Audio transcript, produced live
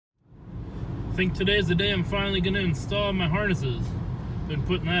think today's the day I'm finally going to install my harnesses. Been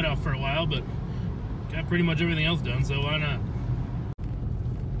putting that off for a while, but got pretty much everything else done, so why not?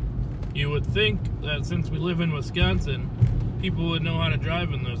 You would think that since we live in Wisconsin, people would know how to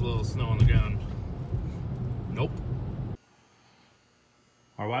drive when there's a little snow on the ground. Nope.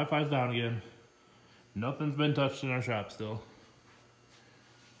 Our Wi-Fi's down again. Nothing's been touched in our shop still.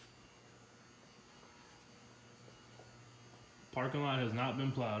 Parking lot has not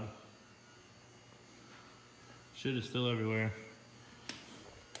been plowed. Shit is still everywhere.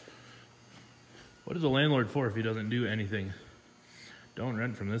 What is a landlord for if he doesn't do anything? Don't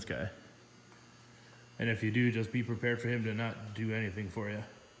rent from this guy. And if you do, just be prepared for him to not do anything for you.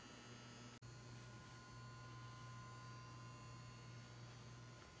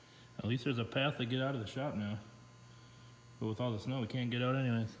 At least there's a path to get out of the shop now. But with all the snow, we can't get out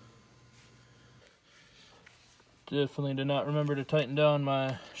anyways. Definitely did not remember to tighten down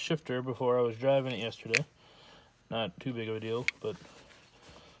my shifter before I was driving it yesterday. Not too big of a deal, but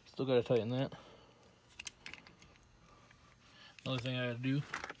still gotta tighten that. Another thing I gotta do,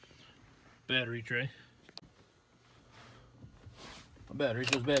 battery tray. My battery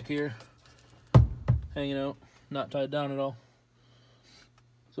goes back here, hanging out, not tied down at all.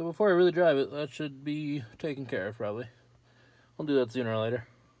 So before I really drive it, that should be taken care of probably. I'll do that sooner or later.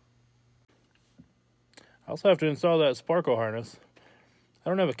 I also have to install that Sparco harness. I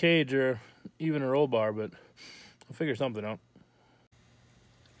don't have a cage or even a roll bar, but I'll figure something out.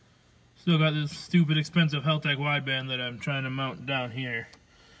 Still got this stupid expensive Heltec wideband that I'm trying to mount down here.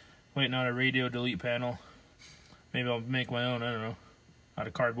 Waiting on a radio delete panel. Maybe I'll make my own, I don't know. Out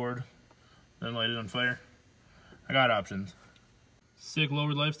of cardboard. Then light it on fire. I got options. Sick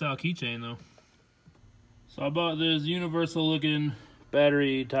lowered lifestyle keychain though. So I bought this universal looking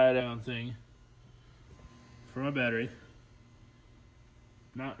battery tie down thing for my battery.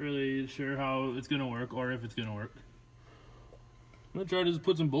 Not really sure how it's gonna work or if it's gonna work. I'm gonna try to just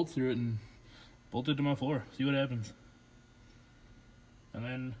put some bolts through it and bolt it to my floor, see what happens. And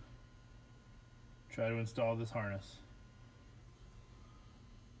then try to install this harness.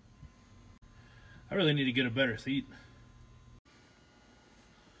 I really need to get a better seat.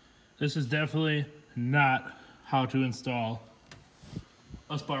 This is definitely not how to install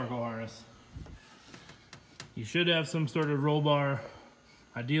a Sparco harness. You should have some sort of roll bar,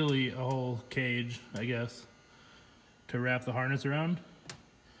 ideally a whole cage, I guess, to wrap the harness around,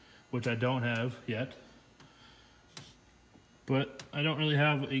 which I don't have yet. But I don't really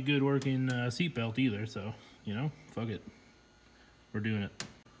have a good working seat belt either, so, you know, fuck it. We're doing it.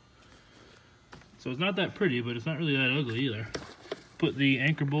 So it's not that pretty, but it's not really that ugly either. Put the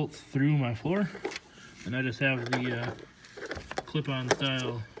anchor bolts through my floor, and I just have the clip-on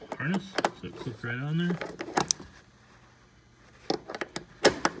style harness, so it clips right on there.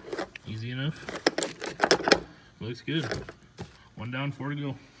 Easy enough. Looks good. One down, 4 to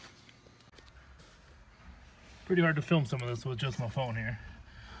go. Pretty hard to film some of this with just my phone here.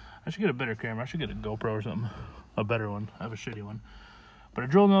 I should get a better camera. I should get a GoPro or something. A better one. I have a shitty one. But I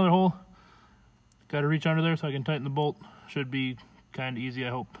drilled another hole. Got to reach under there so I can tighten the bolt. Should be kind of easy, I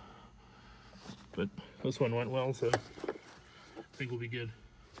hope. But this one went well, so I think we'll be good.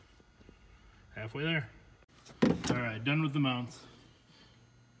 Halfway there. All right, done with the mounts.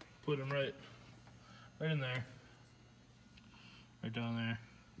 Put them right in there. Right down there.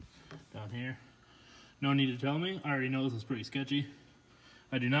 Down here. No need to tell me. I already know this is pretty sketchy.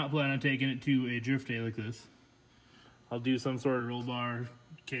 I do not plan on taking it to a drift day like this. I'll do some sort of roll bar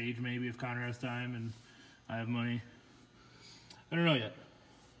cage maybe if Connor has time and I have money. I don't know yet.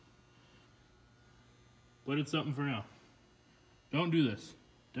 But it's something for now. Don't do this.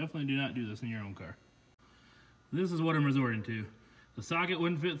 Definitely do not do this in your own car. This is what I'm resorting to. The socket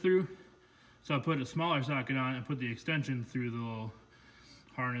wouldn't fit through, so I put a smaller socket on and put the extension through the little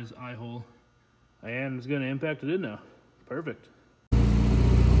harness eye hole. And it's going to impact it in now. Perfect.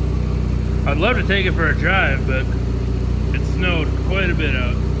 I'd love to take it for a drive, but it snowed quite a bit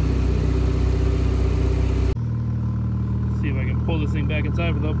out. Let's see if I can pull this thing back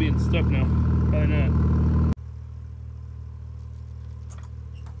inside without being stuck now. Probably not.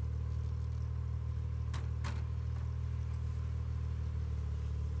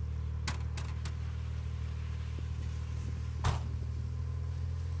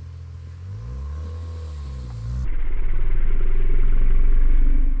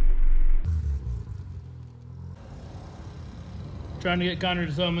 Trying to get Connor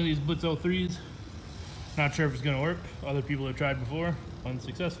to some of these Blitz 03s. Not sure if it's gonna work. Other people have tried before,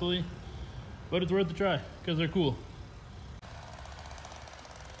 unsuccessfully. But it's worth a try, because they're cool.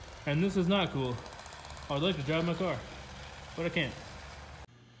 And this is not cool. I would like to drive my car, but I can't.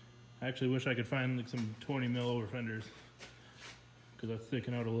 I actually wish I could find like some 20 mil over fenders, because that's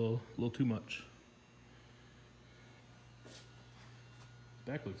sticking out a little too much.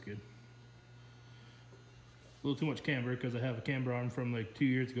 Back looks good. A little too much camber because I have a camber on from like 2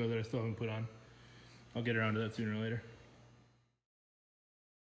 years ago that I still haven't put on. I'll get around to that sooner or later.